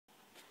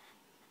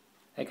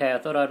Okay, I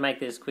thought I'd make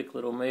this quick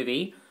little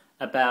movie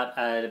about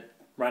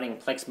running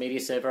Plex media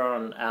server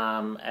on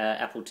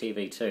Apple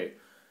TV2.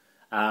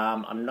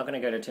 I'm not going to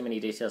go into too many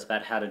details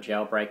about how to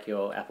jailbreak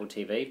your Apple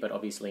TV, but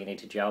obviously you need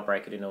to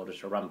jailbreak it in order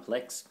to run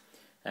Plex.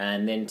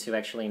 And then to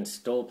actually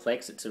install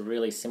Plex, it's a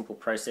really simple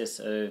process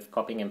of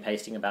copying and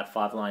pasting about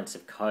 5 lines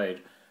of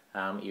code.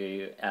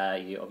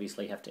 You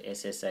obviously have to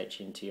SSH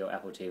into your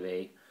Apple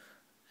TV,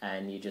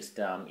 and you just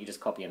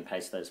copy and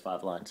paste those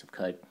 5 lines of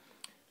code.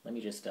 Let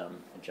me just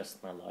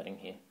adjust my lighting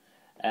here.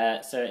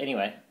 So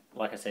anyway,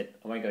 like I said,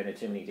 I won't go into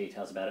too many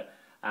details about it.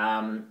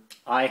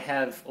 I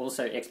have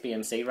also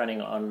XBMC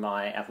running on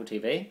my Apple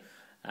TV,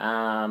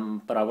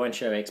 but I won't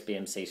show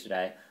XBMC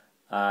today.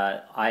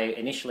 I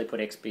initially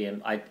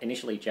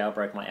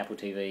jailbroke my Apple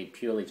TV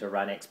purely to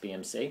run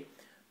XBMC,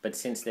 but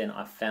since then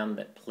I've found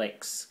that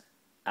Plex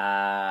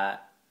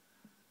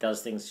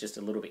does things just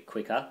a little bit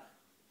quicker,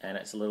 and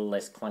it's a little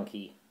less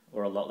clunky,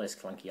 or a lot less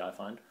clunky, I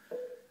find.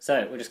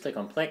 So we'll just click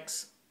on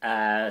Plex.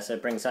 So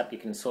it brings up, you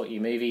can sort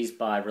your movies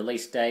by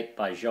release date,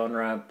 by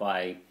genre,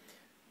 by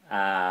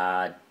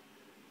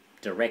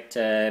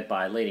director,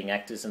 by leading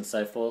actors and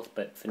so forth,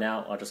 but for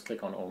now I'll just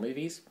click on all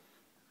movies.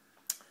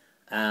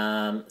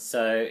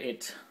 So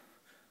it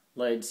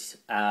loads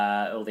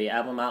all the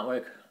album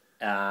artwork,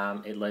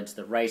 it loads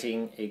the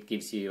rating, it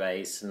gives you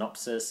a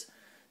synopsis,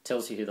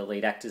 tells you who the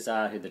lead actors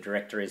are, who the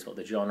director is, what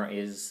the genre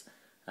is,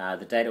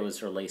 the date it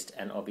was released,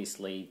 and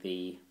obviously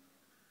the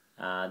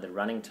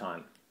running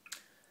time.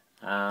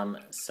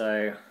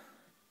 So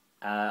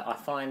I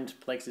find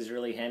Plex is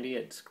really handy.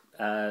 It's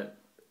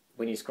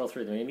when you scroll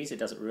through the movies, it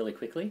does it really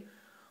quickly.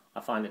 I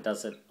find it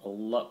does it a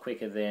lot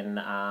quicker than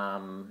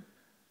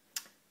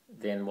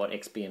what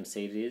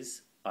XBMC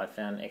is. I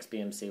found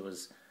XBMC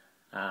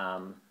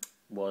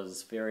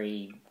was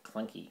very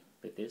clunky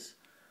with this.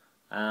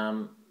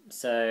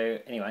 So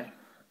anyway,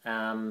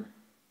 I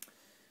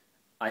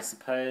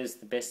suppose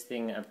the best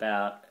thing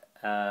about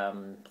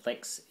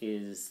Plex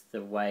is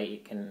the way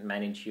it can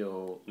manage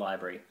your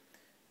library,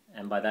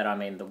 and by that I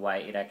mean the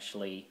way it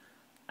actually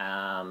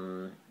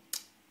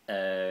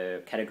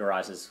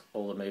categorizes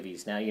all the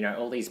movies. Now, you know,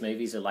 all these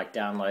movies are like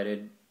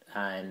downloaded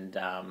and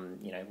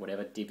you know,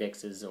 whatever,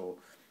 DivXs or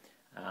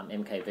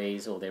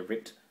MKVs, or they're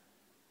ripped.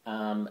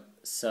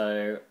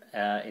 So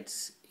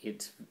it's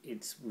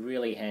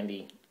really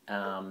handy.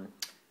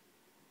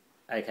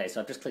 Okay,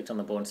 so I've just clicked on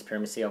the Born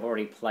Supremacy. I've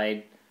already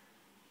played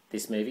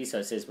this movie, so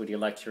it says, would you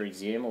like to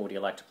resume or would you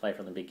like to play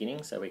from the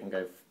beginning? So we can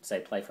go say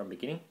play from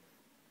beginning.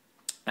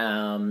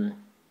 Now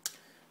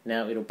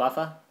it'll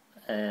buffer,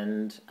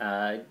 and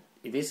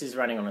this is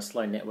running on a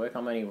slow network.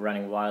 I'm only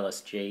running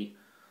wireless G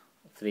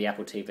for the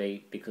Apple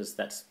TV because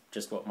that's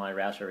just what my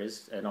router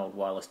is, an old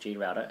wireless G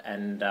router,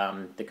 and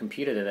the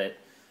computer that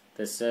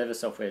the server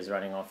software is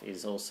running off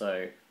is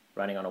also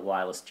running on a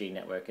wireless G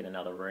network in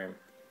another room.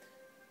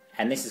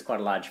 And this is quite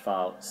a large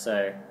file,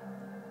 so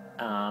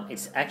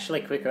it's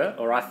actually quicker,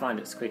 or I find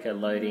it's quicker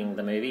loading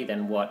the movie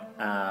than what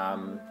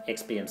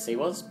XBMC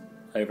was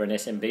over an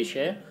SMB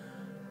share.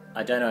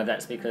 I don't know if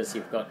that's because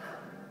you've got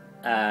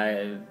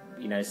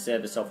you know,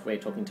 server software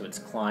talking to its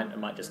client. It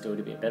might just do it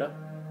a bit better.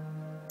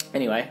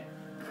 Anyway,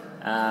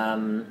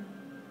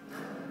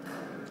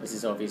 this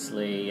is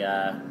obviously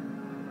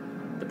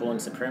the Born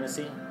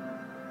Supremacy.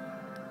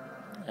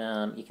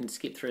 You can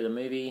skip through the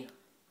movie.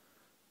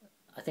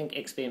 I think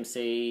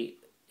XBMC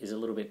is a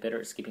little bit better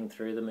at skipping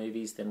through the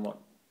movies than what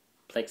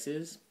Plex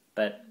is,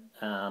 but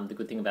the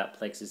good thing about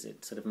Plex is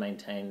it sort of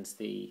maintains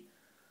the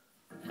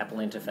Apple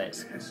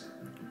interface,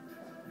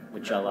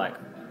 which I like.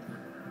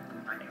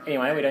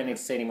 Anyway, we don't need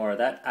to see any more of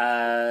that.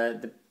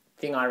 The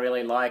thing I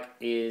really like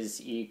is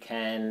you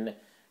can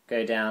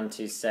go down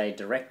to, say,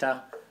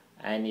 director,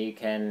 and you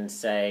can,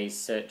 say,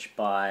 search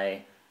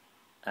by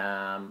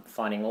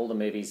finding all the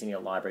movies in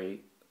your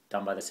library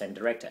done by the same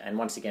director. And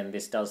once again,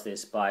 this does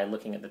this by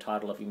looking at the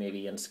title of your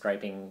movie and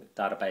scraping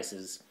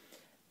databases,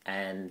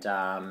 and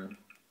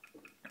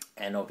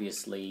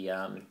obviously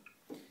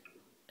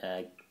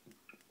adding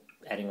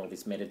all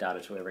this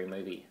metadata to every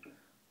movie.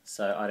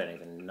 So I don't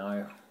even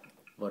know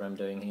what I'm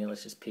doing here.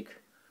 Let's just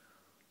pick.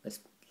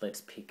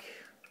 Let's pick.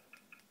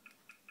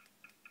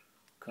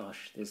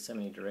 Gosh, there's so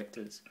many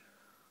directors.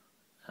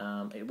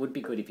 It would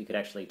be good if you could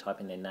actually type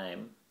in their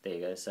name. There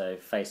you go. So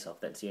Face Off.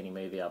 That's the only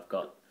movie I've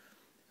got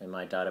in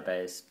my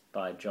database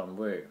by John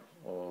Woo.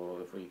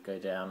 Or if we go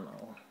down,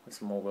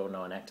 what's a more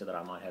well-known actor that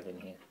I might have in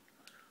here?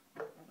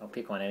 I'll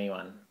pick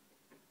anyone.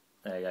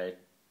 There you go.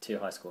 2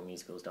 High School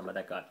Musicals done by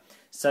that guy.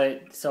 So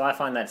I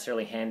find that's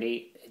really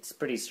handy. It's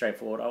pretty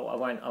straightforward. I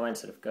won't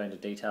sort of go into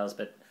details,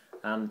 but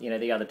you know,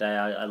 the other day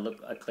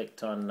I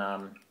clicked on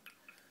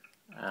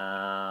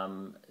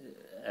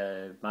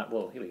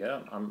well, here we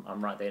go.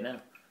 I'm right there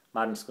now.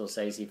 Martin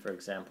Scorsese, for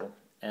example,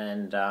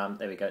 and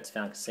there we go. It's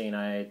found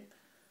Casino,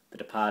 The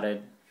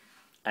Departed,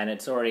 and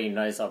it's already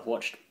knows I've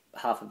watched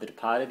half of The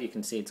Departed. You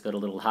can see it's got a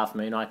little half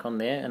moon icon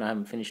there, and I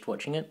haven't finished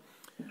watching it.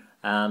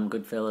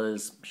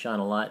 Goodfellas, Shine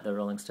a Light, the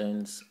Rolling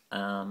Stones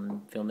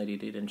film that he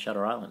did, and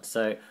Shutter Island.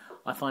 So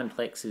I find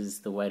Plex is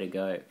the way to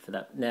go for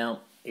that.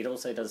 Now, it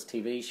also does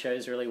TV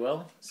shows really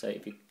well. So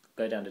if you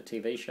go down to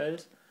TV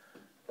shows,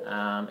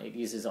 it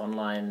uses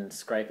online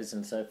scrapers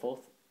and so forth.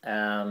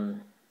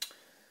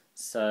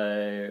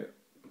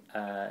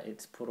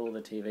 It's put all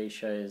the TV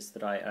shows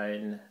that I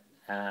own.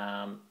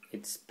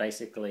 It's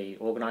basically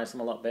organised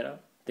them a lot better.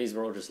 These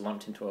were all just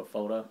lumped into a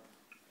folder.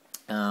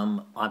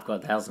 I've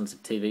got thousands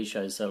of TV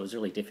shows, so it was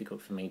really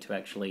difficult for me to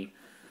actually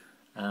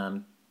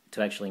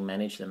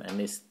manage them, and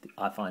this,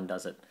 I find,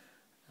 does it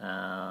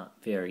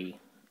very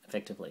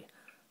effectively.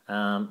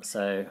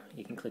 So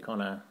you can click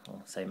on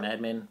say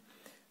Mad Men.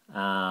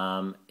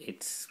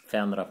 It's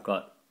found that I've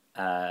got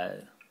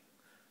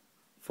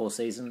 4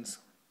 seasons.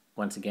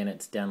 Once again,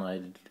 it's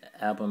downloaded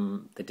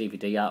the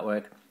DVD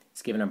artwork.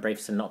 It's given a brief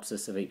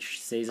synopsis of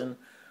each season,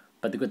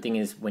 but the good thing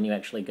is when you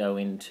actually go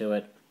into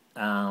it,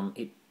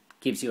 it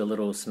gives you a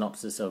little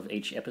synopsis of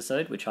each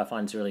episode, which I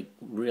find is really,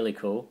 really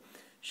cool.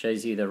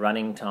 Shows you the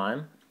running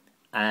time,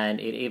 and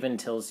it even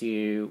tells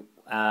you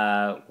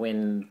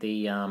when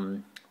the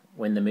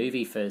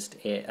movie first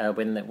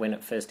when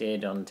it first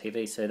aired on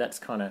TV. So that's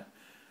kind of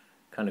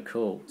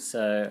cool.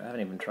 So I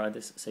haven't even tried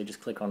this. So you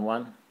just click on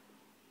one,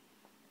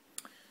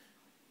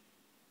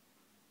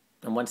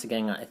 and once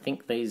again, I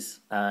think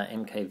these are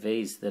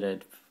MKVs that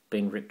had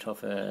been ripped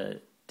off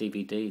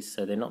DVDs,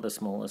 so they're not the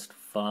smallest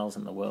files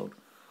in the world.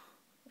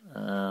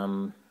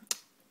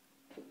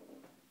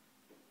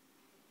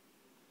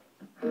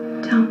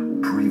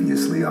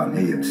 Previously on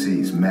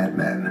AMC's Mad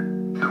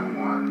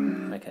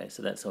Men. Okay,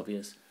 so that's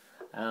obvious.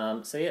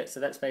 So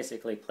that's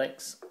basically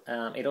Plex.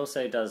 It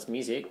also does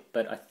music,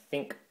 but I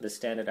think the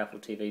standard Apple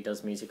TV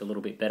does music a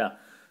little bit better.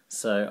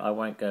 So I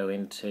won't go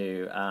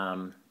into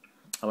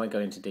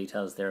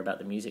details there about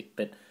the music.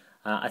 But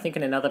I think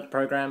in another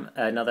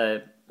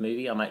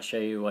movie, I might show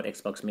you what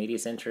Xbox Media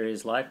Center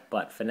is like.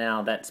 But for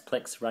now, that's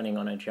Plex running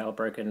on a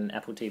jailbroken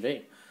Apple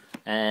TV.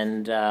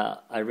 And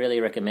I really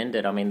recommend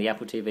it. I mean, the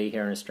Apple TV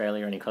here in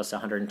Australia only costs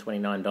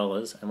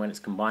 $129, and when it's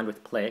combined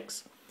with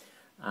Plex,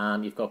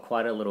 you've got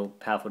quite a little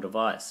powerful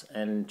device.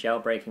 And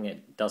jailbreaking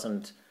it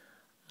doesn't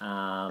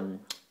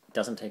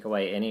take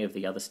away any of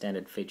the other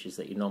standard features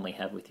that you normally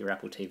have with your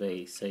Apple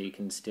TV. So you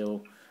can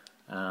still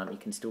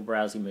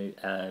browse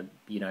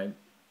your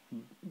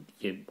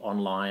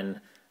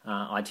online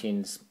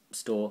iTunes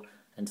store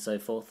and so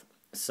forth.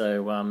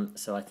 So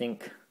I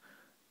think.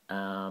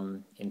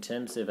 In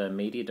terms of a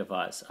media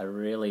device, I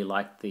really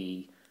like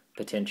the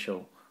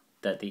potential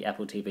that the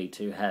Apple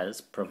TV2 has,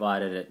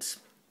 provided it's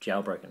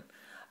jailbroken.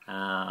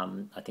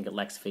 I think it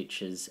lacks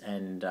features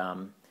and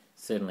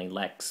certainly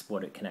lacks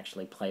what it can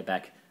actually play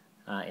back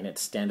in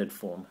its standard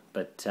form.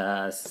 But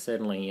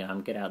certainly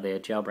get out there,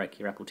 jailbreak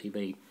your Apple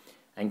TV,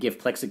 and give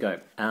Plex a go.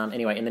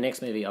 Anyway, in the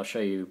next movie, I'll show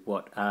you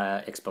what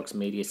Xbox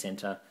Media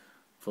Center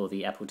for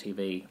the Apple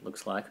TV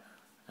looks like.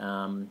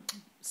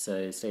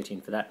 So stay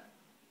tuned for that.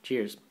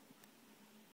 Cheers.